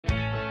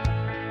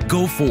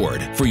Go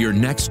Ford for your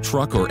next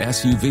truck or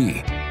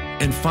SUV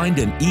and find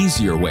an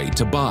easier way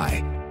to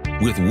buy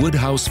with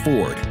Woodhouse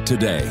Ford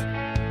today.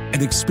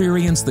 And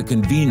experience the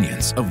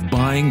convenience of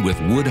buying with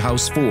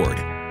Woodhouse Ford.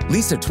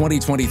 Lease a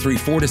 2023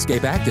 Ford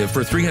Escape Active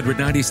for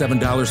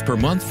 $397 per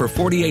month for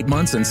 48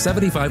 months and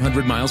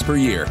 7,500 miles per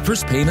year.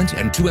 First payment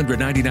and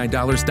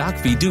 $299 doc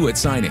fee due at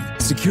signing.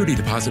 Security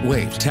deposit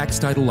waived. Tax,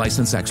 title,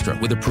 license extra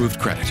with approved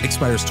credit.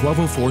 Expires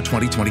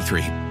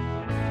 12/04/2023.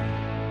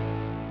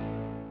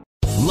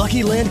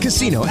 Lucky Land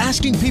Casino,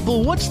 asking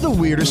people, what's the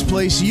weirdest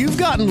place you've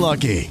gotten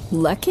lucky?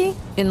 Lucky?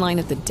 In line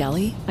at the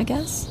deli, I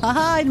guess?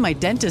 Aha, in my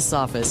dentist's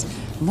office.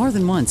 More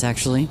than once,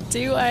 actually.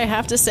 Do I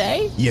have to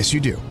say? Yes, you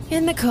do.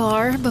 In the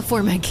car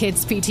before my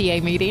kids'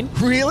 PTA meeting.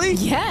 Really?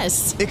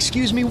 Yes.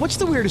 Excuse me, what's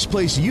the weirdest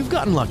place you've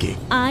gotten lucky?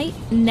 I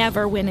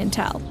never win and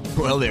tell.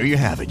 Well, there you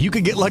have it. You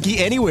can get lucky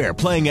anywhere,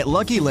 playing at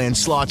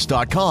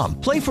LuckyLandSlots.com.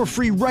 Play for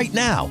free right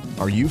now.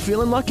 Are you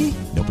feeling lucky?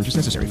 No purchase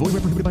necessary. Void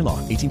where prohibited by law.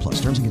 18+.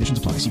 Terms and conditions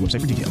apply. See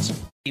website for details.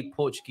 The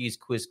Portuguese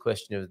quiz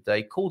question of the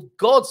day called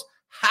God's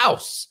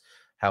House.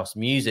 House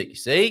music, you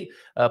see.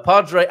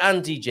 Padre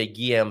and DJ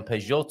Guillaume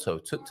Peixoto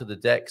took to the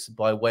decks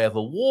by way of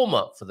a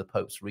warm-up for the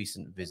Pope's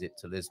recent visit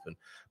to Lisbon.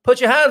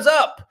 Put your hands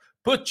up!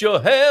 Put your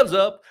hands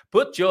up!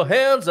 Put your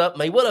hands up!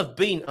 May well have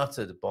been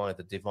uttered by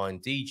the Divine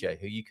DJ,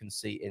 who you can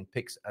see in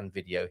pics and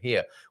video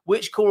here.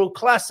 Which choral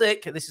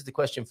classic, this is the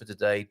question for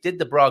today, did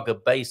the Braga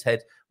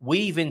Bass-head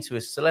weave into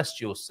a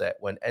celestial set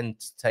when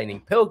entertaining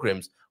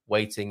pilgrims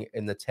waiting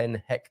in the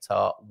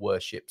 10-hectare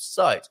worship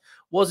site?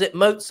 Was it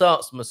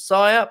Mozart's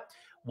Messiah?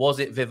 Was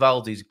it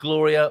Vivaldi's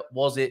Gloria?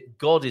 Was it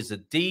God is a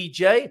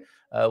DJ?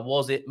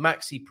 Was it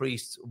Maxi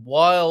Priest's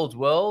Wild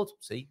World?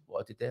 See what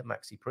I did there,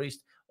 Maxi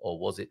Priest? Or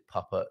was it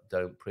Papa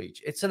Don't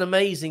Preach? It's an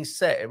amazing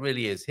set. It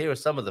really is. Here are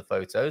some of the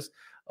photos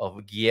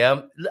of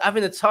Guillaume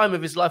having the time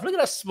of his life. Look at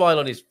that smile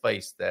on his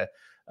face there.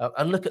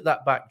 And look at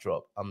that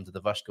backdrop under the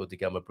Vasco da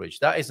Gama Bridge.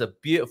 That is a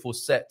beautiful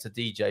set to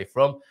DJ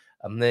from.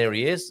 And there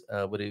he is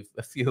with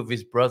a few of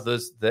his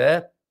brothers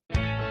there.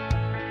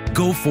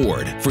 Go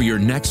Ford for your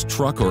next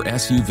truck or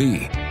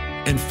SUV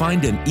and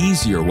find an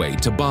easier way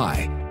to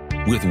buy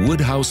with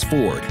Woodhouse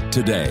Ford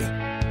today.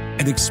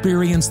 And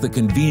experience the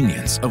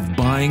convenience of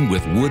buying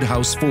with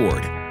Woodhouse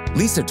Ford.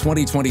 Lease a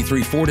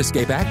 2023 Ford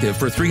Escape Active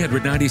for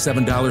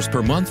 $397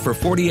 per month for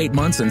 48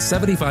 months and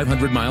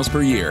 7,500 miles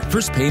per year.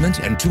 First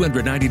payment and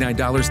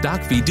 $299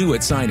 doc fee due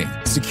at signing.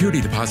 Security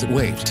deposit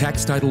waived.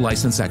 Tax, title,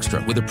 license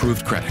extra with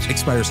approved credit.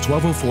 Expires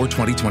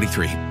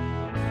 12/04/2023.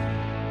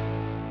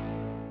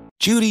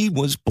 Judy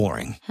was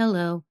boring.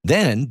 Hello.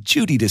 Then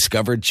Judy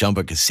discovered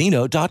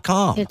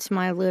ChumbaCasino.com. It's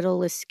my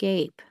little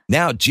escape.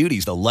 Now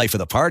Judy's the life of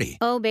the party.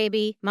 Oh,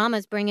 baby,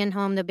 mama's bringing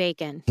home the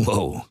bacon.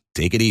 Whoa,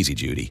 take it easy,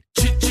 Judy.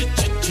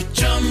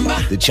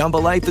 The Chumba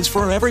life is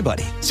for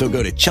everybody. So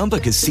go to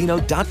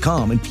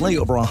ChumbaCasino.com and play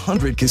over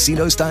 100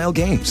 casino-style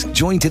games.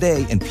 Join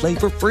today and play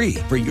for free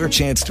for your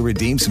chance to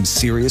redeem some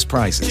serious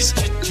prizes.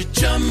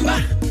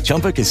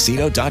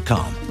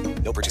 ChumbaCasino.com.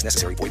 No purchase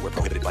necessary. Void where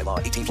prohibited by law.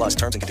 18+.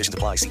 Terms and conditions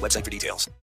apply. See website for details.